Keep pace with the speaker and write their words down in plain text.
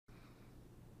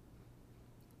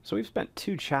So we've spent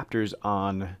 2 chapters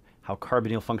on how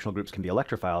carbonyl functional groups can be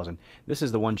electrophiles, and this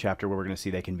is the one chapter where we're going to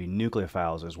see they can be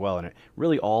nucleophiles as well, and it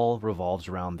really all revolves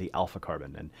around the alpha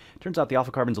carbon. And it turns out the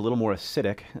alpha carbon's a little more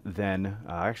acidic than,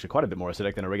 actually quite a bit more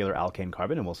acidic than a regular alkane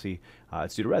carbon, and we'll see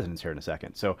it's due to resonance here in a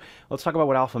second. So let's talk about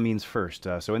what alpha means first.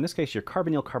 So in this case, your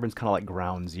carbonyl carbon's kind of like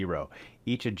ground zero.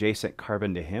 Each adjacent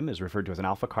carbon to him is referred to as an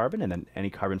alpha carbon, and then any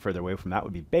carbon further away from that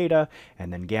would be beta,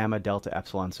 and then gamma, delta,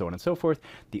 epsilon, so on and so forth.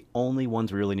 The only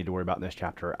ones we really need to worry about in this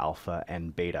chapter are alpha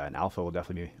and beta, and alpha will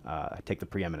definitely take the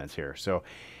preeminence here. So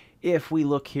if we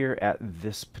look here at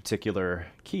this particular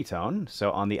ketone,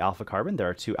 so on the alpha carbon, there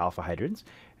are 2 alpha hydrogens.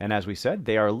 And as we said,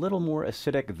 they are a little more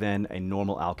acidic than a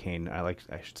normal alkane.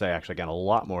 I should say, actually, again, a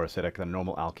lot more acidic than a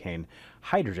normal alkane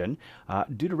hydrogen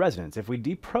due to resonance. If we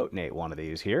deprotonate one of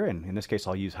these here, and in this case,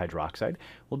 I'll use hydroxide,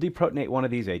 we'll deprotonate one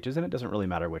of these H's, and it doesn't really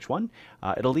matter which one.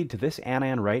 It'll lead to this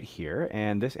anion right here,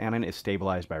 and this anion is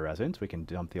stabilized by resonance. We can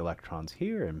dump the electrons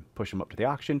here and push them up to the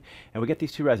oxygen, and we get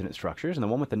these 2 resonance structures, and the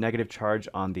one with the negative charge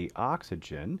on the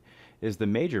oxygen is the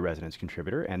major resonance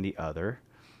contributor, and the other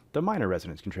the minor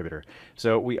resonance contributor.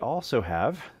 So we also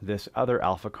have this other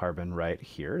alpha carbon right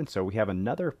here, and so we have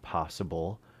another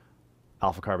possible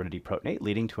alpha carbon to deprotonate,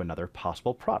 leading to another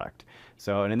possible product.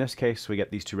 So, and in this case, we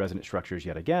get these 2 resonance structures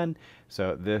yet again.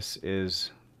 So this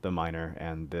is the minor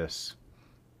and this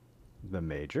the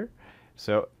major.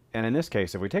 So, and in this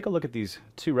case, if we take a look at these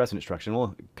 2 resonance structures, and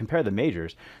we'll compare the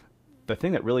majors, the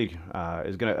thing that really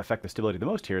is going to affect the stability the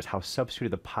most here is how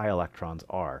substituted the pi electrons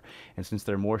are. And since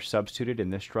they're more substituted in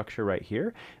this structure right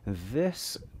here,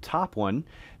 this top one,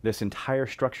 this entire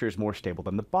structure is more stable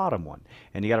than the bottom one.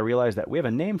 And you got to realize that we have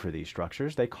a name for these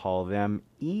structures. They call them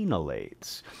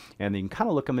enolates. And you can kind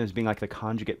of look at them as being like the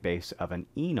conjugate base of an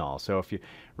enol. So if you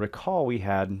recall, we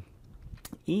had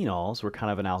enols were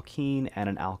kind of an alkene and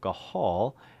an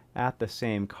alcohol at the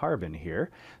same carbon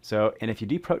here. So, and if you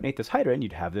deprotonate this hydrogen,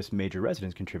 you'd have this major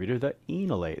resonance contributor, the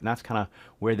enolate, and that's kind of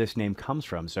where this name comes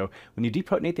from. So when you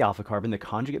deprotonate the alpha carbon, the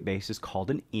conjugate base is called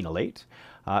an enolate.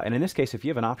 And in this case, if you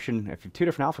have an option, if you have 2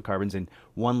 different alpha carbons and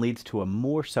one leads to a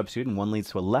more substituted and one leads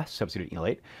to a less substituted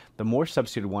enolate, the more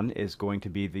substituted one is going to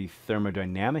be the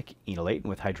thermodynamic enolate, and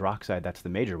with hydroxide, that's the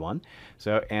major one.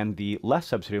 So, and the less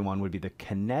substituted one would be the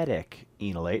kinetic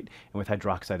enolate, and with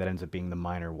hydroxide, that ends up being the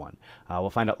minor one.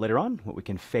 We'll find out later on what we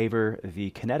can favor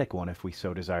the kinetic one if we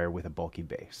so desire with a bulky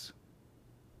base.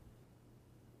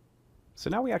 So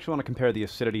now we actually want to compare the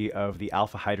acidity of the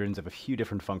alpha hydrogens of a few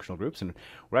different functional groups, and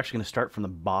we're actually going to start from the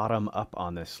bottom up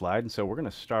on this slide. And so we're going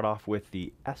to start off with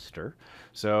the ester.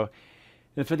 So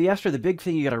and for the ester, the big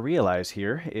thing you got to realize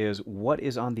here is what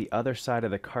is on the other side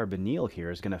of the carbonyl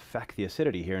here is going to affect the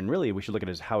acidity here. And really, we should look at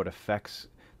it as how it affects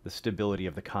the stability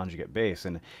of the conjugate base.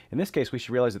 And in this case, we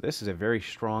should realize that this is a very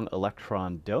strong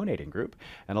electron donating group,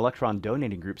 and electron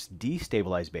donating groups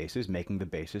destabilize bases, making the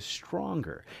bases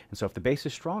stronger. And so if the base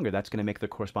is stronger, that's going to make the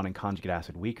corresponding conjugate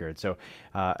acid weaker. And so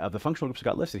of the functional groups we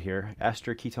got listed here,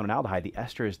 ester, ketone, and aldehyde, the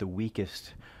ester is the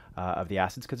weakest of the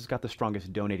acids because it's got the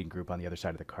strongest donating group on the other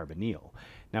side of the carbonyl.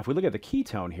 Now if we look at the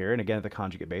ketone here, and again at the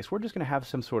conjugate base, we're just going to have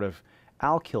some sort of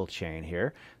alkyl chain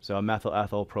here, so a methyl,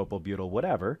 ethyl, propyl, butyl,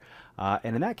 whatever.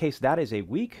 And in that case, that is a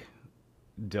weak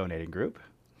donating group.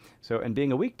 So, and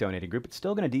being a weak donating group, it's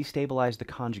still going to destabilize the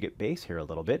conjugate base here a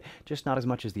little bit, just not as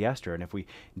much as the ester. And if we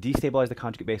destabilize the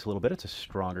conjugate base a little bit, it's a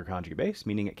stronger conjugate base,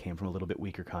 meaning it came from a little bit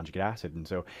weaker conjugate acid. And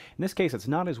so in this case, it's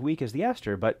not as weak as the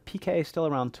ester, but pK is still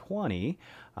around 20.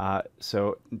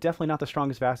 So definitely not the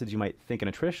strongest of acids you might think in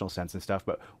a traditional sense and stuff,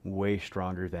 but way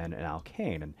stronger than an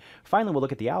alkane. And finally, we'll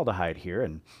look at the aldehyde here.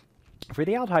 And for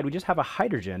the aldehyde, we just have a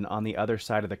hydrogen on the other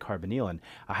side of the carbonyl, and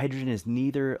a hydrogen is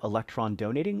neither electron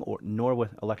donating nor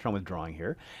with electron withdrawing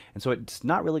here, and so it's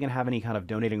not really going to have any kind of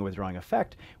donating or withdrawing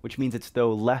effect, which means it's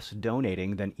though less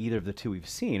donating than either of the 2 we've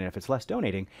seen. And if it's less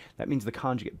donating, that means the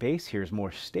conjugate base here is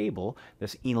more stable.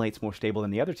 This enolate's more stable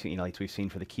than the other 2 enolates we've seen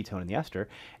for the ketone and the ester,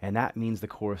 and that means the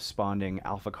corresponding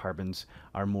alpha carbons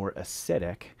are more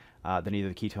acidic than either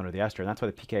the ketone or the ester. And that's why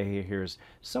the pK here is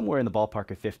somewhere in the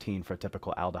ballpark of 15 for a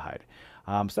typical aldehyde.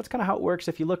 So that's kind of how it works.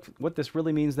 If you look, what this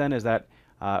really means then is that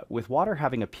with water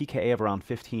having a pKa of around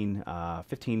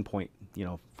 15.4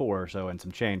 or so and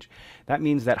some change, that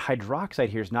means that hydroxide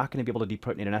here is not going to be able to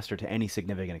deprotonate an ester to any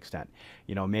significant extent.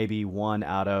 Maybe 1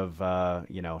 out of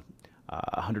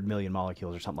 100 million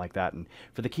molecules or something like that. And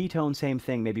for the ketone, same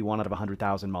thing, maybe 1 out of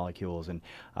 100,000 molecules. And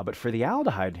but for the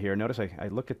aldehyde here, notice I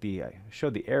looked at I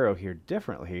showed the arrow here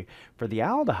differently. For the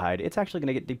aldehyde, it's actually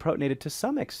going to get deprotonated to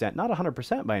some extent, not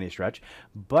 100% by any stretch,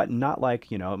 but not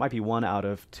like, it might be 1 out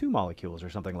of 2 molecules or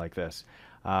something like this.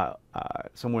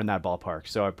 somewhere in that ballpark.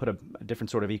 So I put a different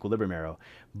sort of equilibrium arrow.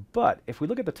 But if we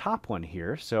look at the top one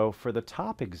here, so for the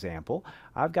top example,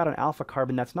 I've got an alpha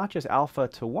carbon that's not just alpha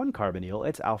to one carbonyl,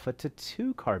 it's alpha to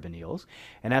two carbonyls.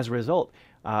 And as a result,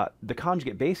 the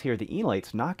conjugate base here, the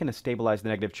enolate's not going to stabilize the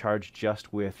negative charge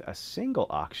just with a single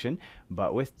oxygen,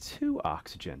 but with two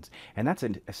oxygens. And that's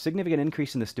a significant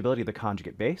increase in the stability of the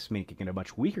conjugate base, making it a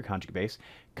much weaker conjugate base,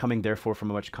 coming therefore from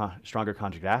a much stronger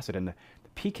conjugate acid. And the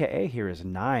pKa here is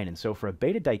 9, and so for a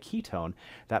beta diketone,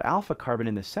 that alpha carbon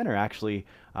in the center actually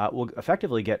will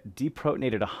effectively get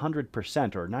deprotonated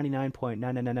 100% or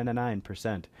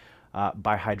 99.9999%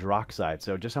 by hydroxide.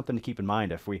 So just something to keep in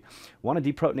mind. If we want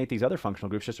to deprotonate these other functional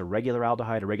groups, just a regular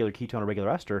aldehyde, a regular ketone, a regular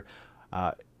ester,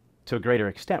 to a greater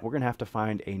extent, we're going to have to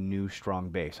find a new strong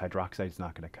base. Hydroxide is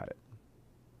not going to cut it.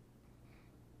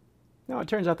 Now, it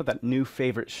turns out that that new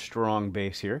favorite strong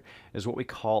base here is what we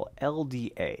call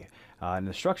LDA. And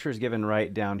the structure is given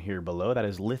right down here below. That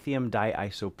is lithium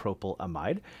diisopropyl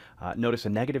amide. Notice a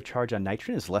negative charge on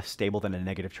nitrogen is less stable than a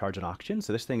negative charge on oxygen.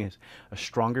 So this thing is a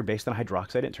stronger base than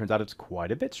hydroxide. It turns out it's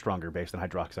quite a bit stronger base than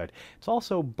hydroxide. It's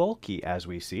also bulky, as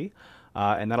we see.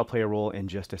 And that'll play a role in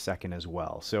just a second as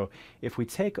well. So if we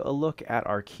take a look at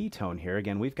our ketone here,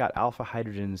 again, we've got alpha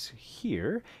hydrogens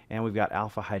here, and we've got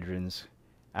alpha hydrogens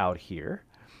out here.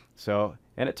 So,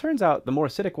 and it turns out the more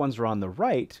acidic ones are on the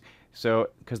right, so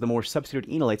because the more substituted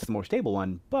enolate's the more stable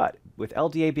one, but with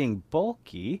LDA being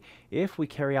bulky, if we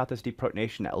carry out this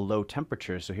deprotonation at low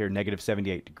temperatures, so here negative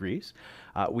 78 degrees,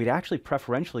 we'd actually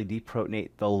preferentially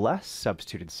deprotonate the less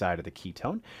substituted side of the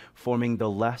ketone, forming the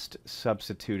less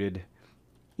substituted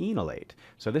enolate.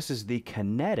 So this is the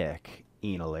kinetic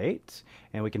enolate,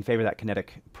 and we can favor that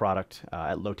kinetic product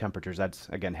at low temperatures. That's,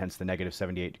 again, hence the negative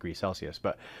 78 degrees Celsius.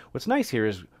 But what's nice here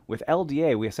is with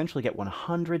LDA, we essentially get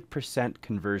 100%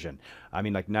 conversion. I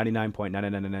mean, like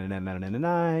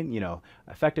 99.9999999, you know,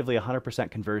 effectively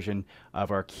 100% conversion of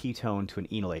our ketone to an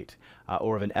enolate,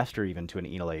 or of an ester even to an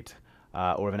enolate.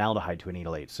 Or of an aldehyde to an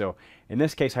enolate. So in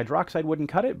this case, hydroxide wouldn't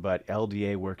cut it, but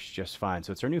LDA works just fine.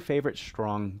 So it's our new favorite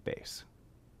strong base.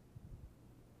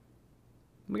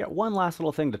 We got one last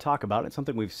little thing to talk about. It's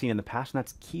something we've seen in the past, and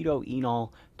that's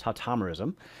Ketoenol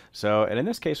tautomerism. So, and in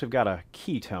this case, we've got a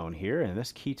ketone here, and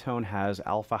this ketone has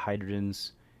alpha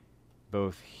hydrogens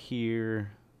both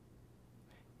here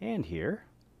and here.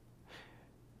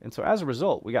 And so as a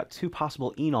result, we got two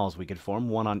possible enols we could form,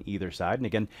 one on either side. And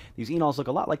again, these enols look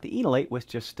a lot like the enolate with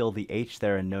just still the H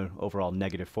there and no overall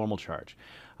negative formal charge.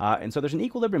 And so there's an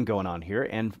equilibrium going on here,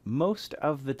 and most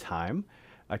of the time,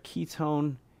 a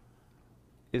ketone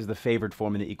is the favored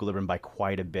form in the equilibrium by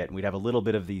quite a bit. And we'd have a little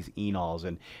bit of these enols.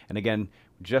 And again,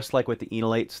 just like with the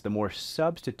enolates, the more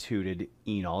substituted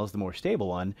enol is the more stable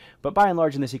one. But by and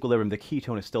large in this equilibrium, the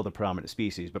ketone is still the predominant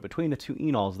species. But between the two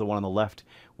enols, the one on the left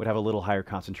would have a little higher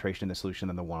concentration in the solution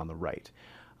than the one on the right.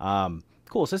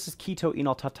 Cool, so this is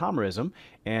Ketoenol tautomerism,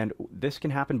 and this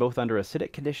can happen both under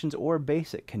acidic conditions or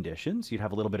basic conditions. You'd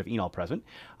have a little bit of enol present.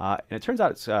 And it turns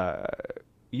out it's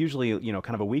usually, you know,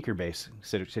 kind of a weaker base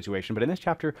situation, but in this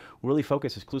chapter, we'll really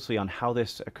focus exclusively on how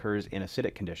this occurs in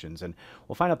acidic conditions. And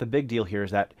we'll find out the big deal here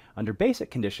is that under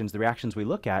basic conditions, the reactions we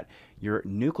look at, your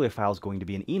nucleophile is going to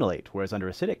be an enolate, whereas under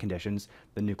acidic conditions,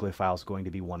 the nucleophile is going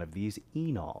to be one of these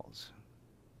enols.